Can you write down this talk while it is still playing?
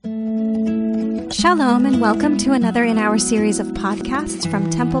Shalom and welcome to another in our series of podcasts from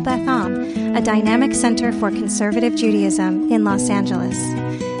Temple Beth Am, a dynamic center for conservative Judaism in Los Angeles.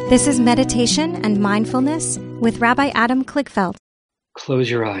 This is Meditation and Mindfulness with Rabbi Adam Kligfeld. Close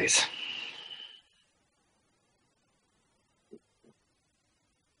your eyes.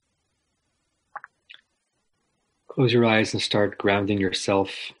 Close your eyes and start grounding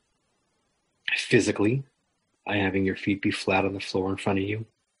yourself physically by having your feet be flat on the floor in front of you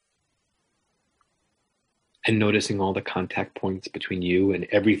and noticing all the contact points between you and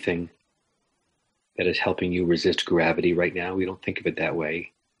everything that is helping you resist gravity right now. We don't think of it that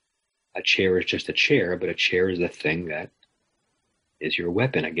way. A chair is just a chair, but a chair is the thing that is your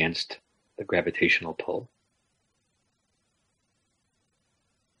weapon against the gravitational pull.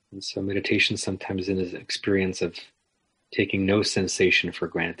 And so meditation sometimes is an experience of taking no sensation for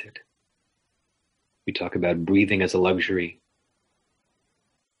granted. We talk about breathing as a luxury.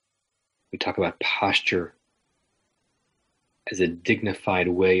 We talk about posture as a dignified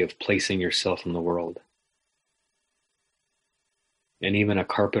way of placing yourself in the world. And even a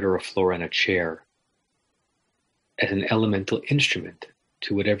carpet or a floor and a chair as an elemental instrument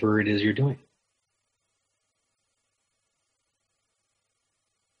to whatever it is you're doing.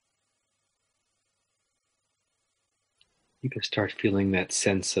 You can start feeling that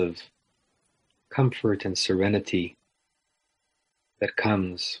sense of comfort and serenity that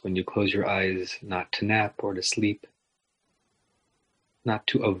comes when you close your eyes, not to nap or to sleep, not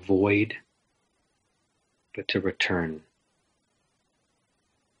to avoid, but to return.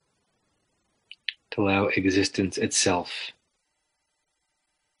 To allow existence itself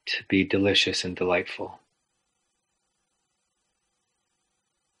to be delicious and delightful.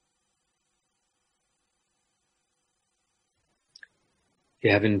 If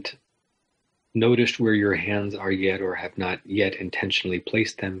you haven't noticed where your hands are yet or have not yet intentionally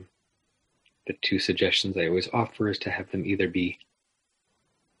placed them, the two suggestions I always offer is to have them either be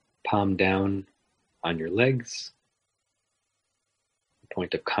palm down on your legs,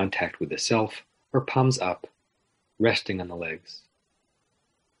 point of contact with the self, or palms up, resting on the legs,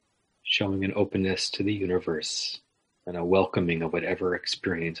 showing an openness to the universe and a welcoming of whatever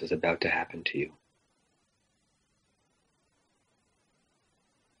experience is about to happen to you.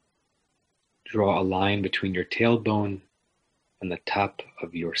 Draw a line between your tailbone and the top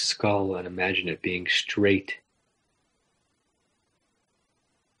of your skull and imagine it being straight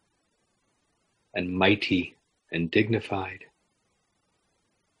and mighty and dignified.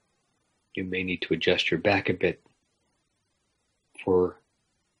 You may need to adjust your back a bit for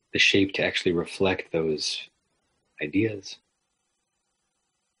the shape to actually reflect those ideas.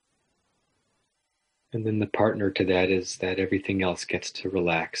 And then the partner to that is that everything else gets to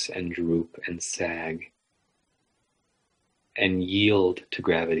relax and droop and sag and yield to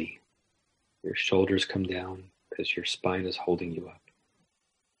gravity. Your shoulders come down because your spine is holding you up.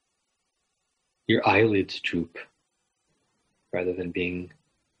 Your eyelids droop rather than being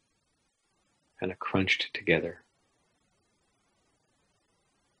kind of crunched together.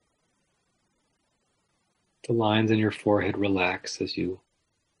 The lines in your forehead relax as you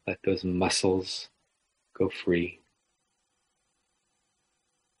let those muscles go free.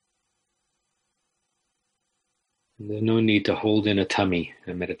 And there's no need to hold in a tummy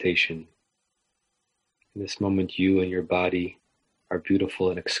in meditation. In this moment, you and your body are beautiful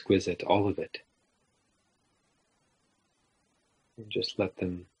and exquisite, all of it. And just let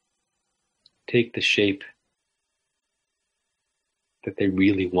them take the shape that they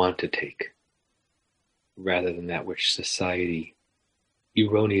really want to take, rather than that which society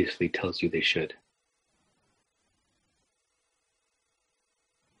erroneously tells you they should.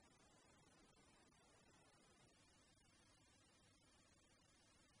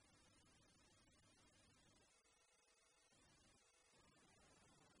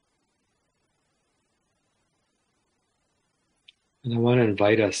 And I want to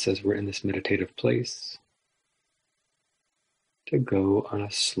invite us, as we're in this meditative place, to go on a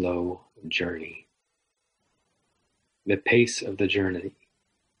slow journey. The pace of the journey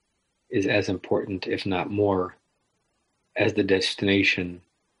is as important, if not more, as the destination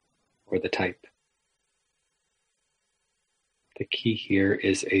or the type. The key here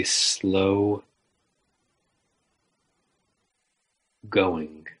is a slow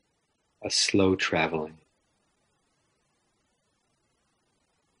going, a slow traveling.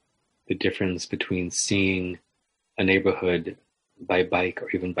 The difference between seeing a neighborhood by bike or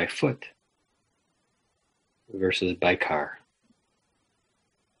even by foot versus by car.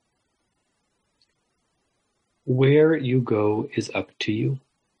 Where you go is up to you,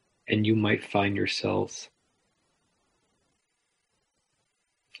 and you might find yourselves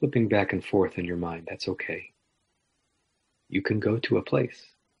flipping back and forth in your mind. That's okay. You can go to a place.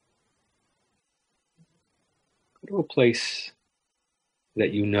 Go to a place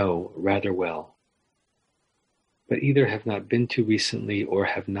that you know rather well, but either have not been to recently or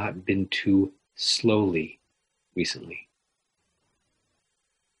have not been to slowly recently.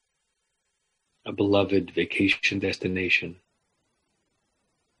 A beloved vacation destination,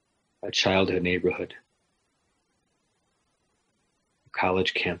 a childhood neighborhood, a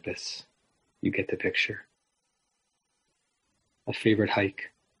college campus, you get the picture. A favorite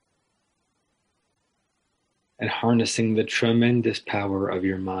hike. And harnessing the tremendous power of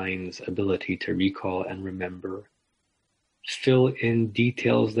your mind's ability to recall and remember. Fill in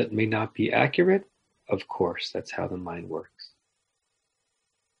details that may not be accurate. Of course, that's how the mind works.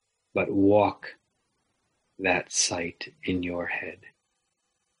 But walk that site in your head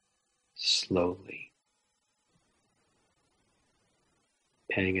slowly,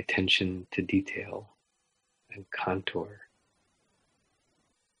 paying attention to detail and contour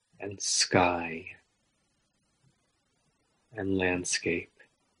and sky and landscape,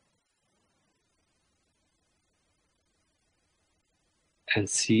 and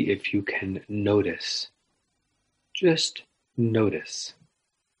see if you can notice, just notice,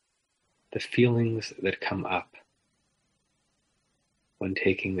 the feelings that come up when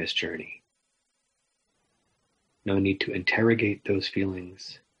taking this journey. No need to interrogate those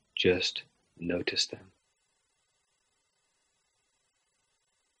feelings, just notice them.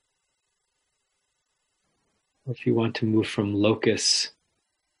 Or if you want to move from locus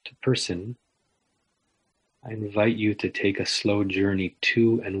to person, I invite you to take a slow journey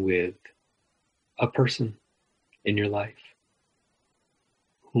to and with a person in your life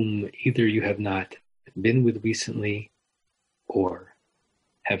whom either you have not been with recently or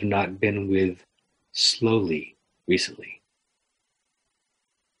have not been with slowly recently.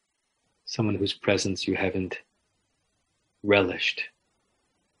 Someone whose presence you haven't relished,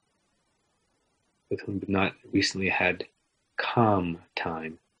 with whom you've not recently had calm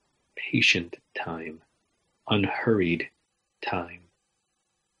time, patient time, unhurried time.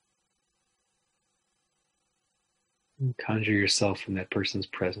 And conjure yourself in that person's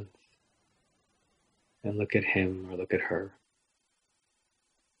presence and look at him or look at her.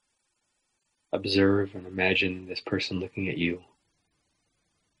 Observe and imagine this person looking at you.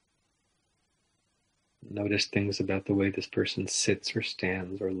 Notice things about the way this person sits or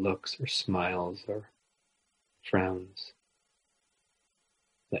stands or looks or smiles or frowns.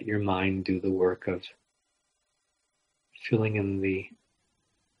 Let your mind do the work of filling in the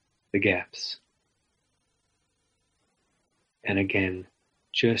gaps. And again,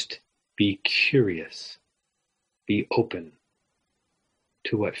 just be curious, be open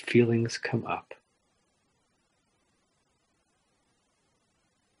to what feelings come up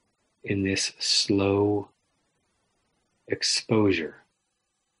in this slow exposure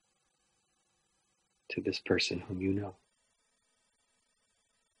to this person whom you know.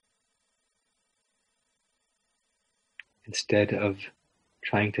 Instead of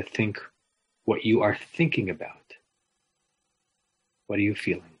trying to think what you are thinking about, what are you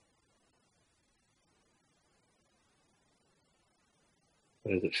feeling?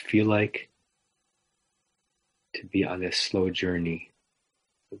 What does it feel like to be on this slow journey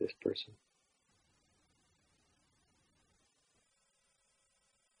with this person?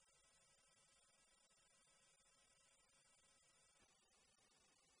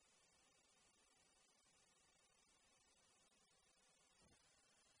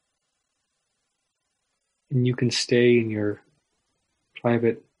 And you can stay in your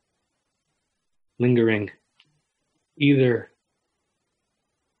private lingering either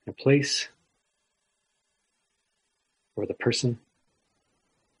in a place or the person,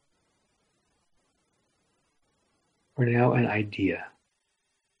 or now an idea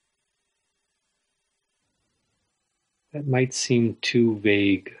that might seem too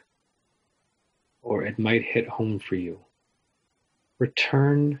vague or it might hit home for you.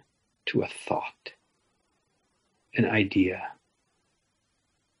 Return to a thought, an idea,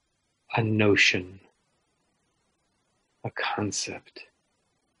 a notion, a concept,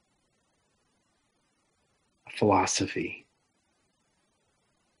 a philosophy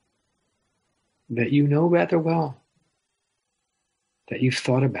that you know rather well, that you've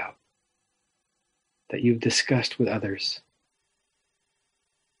thought about, that you've discussed with others,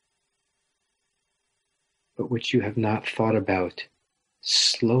 but which you have not thought about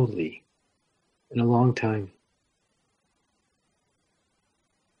slowly in a long time.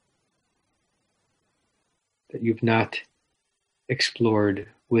 That you've not explored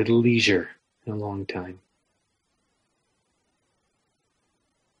with leisure in a long time.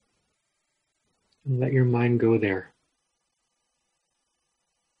 And let your mind go there.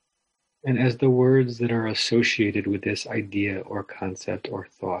 And as the words that are associated with this idea or concept or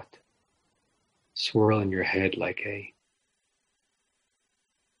thought swirl in your head like a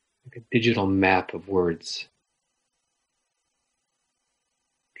digital map of words,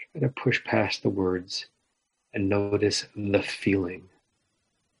 try to push past the words and notice the feeling.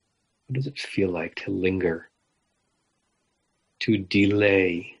 What does it feel like to linger, to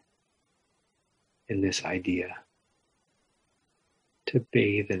delay in this idea, to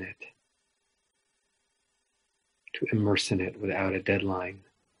bathe in it, to immerse in it without a deadline,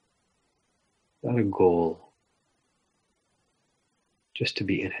 without a goal, just to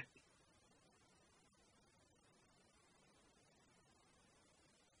be in it?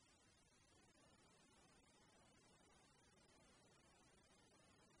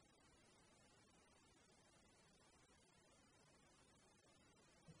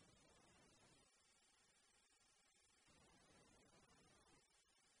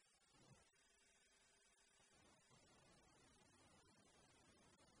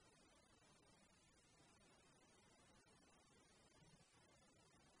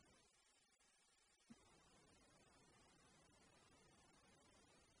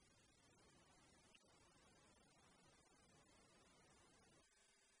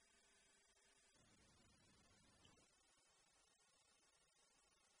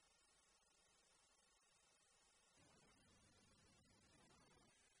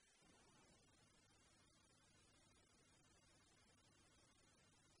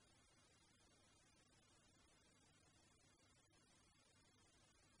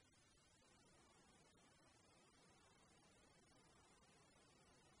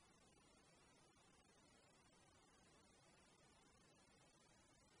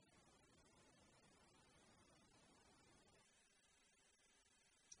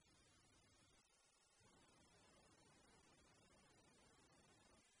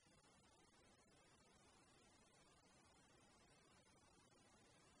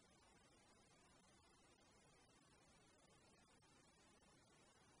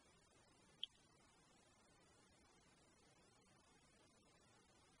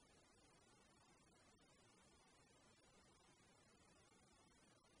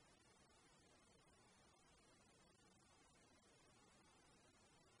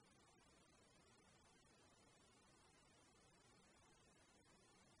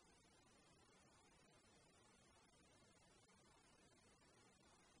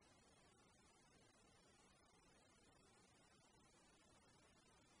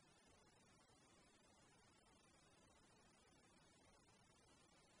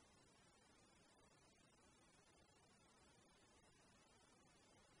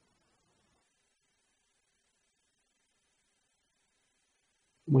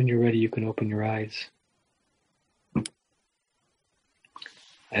 When you're ready, you can open your eyes.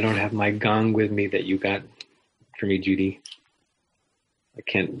 I don't have my gong with me that you got for me, Judy. I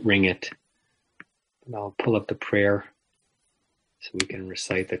can't ring it. But I'll pull up the prayer so we can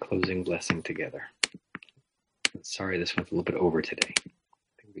recite the closing blessing together. Sorry, this went a little bit over today.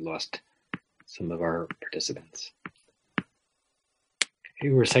 I think we lost some of our participants. Okay, we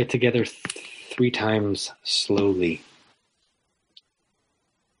recite together 3 times slowly.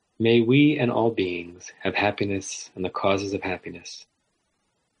 May we and all beings have happiness and the causes of happiness.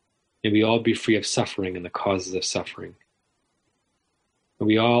 May we all be free of suffering and the causes of suffering. May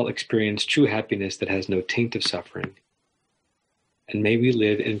we all experience true happiness that has no taint of suffering. And may we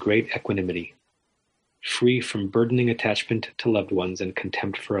live in great equanimity, free from burdening attachment to loved ones and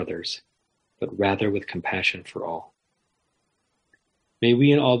contempt for others, but rather with compassion for all. May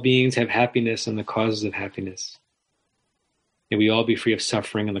we and all beings have happiness and the causes of happiness. May we all be free of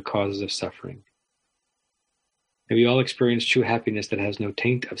suffering and the causes of suffering. May we all experience true happiness that has no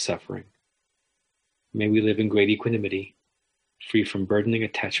taint of suffering. May we live in great equanimity, free from burdening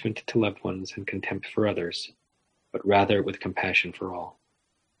attachment to loved ones and contempt for others, but rather with compassion for all.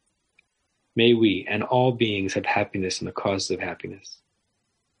 May we and all beings have happiness and the causes of happiness.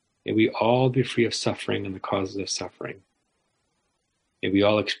 May we all be free of suffering and the causes of suffering. May we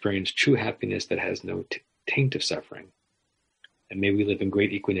all experience true happiness that has no taint of suffering. And may we live in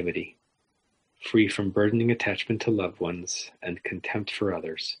great equanimity, free from burdening attachment to loved ones and contempt for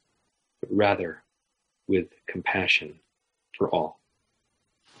others, but rather with compassion for all.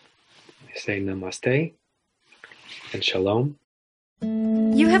 I say namaste and shalom.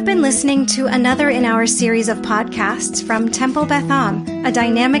 You have been listening to another in our series of podcasts from Temple Beth Am, a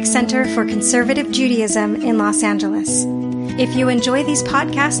dynamic center for conservative Judaism in Los Angeles. If you enjoy these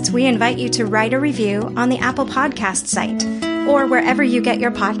podcasts, we invite you to write a review on the Apple Podcast site or wherever you get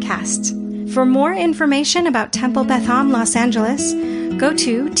your podcasts. For more information about Temple Beth Am Los Angeles, go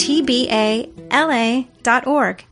to tbala.org.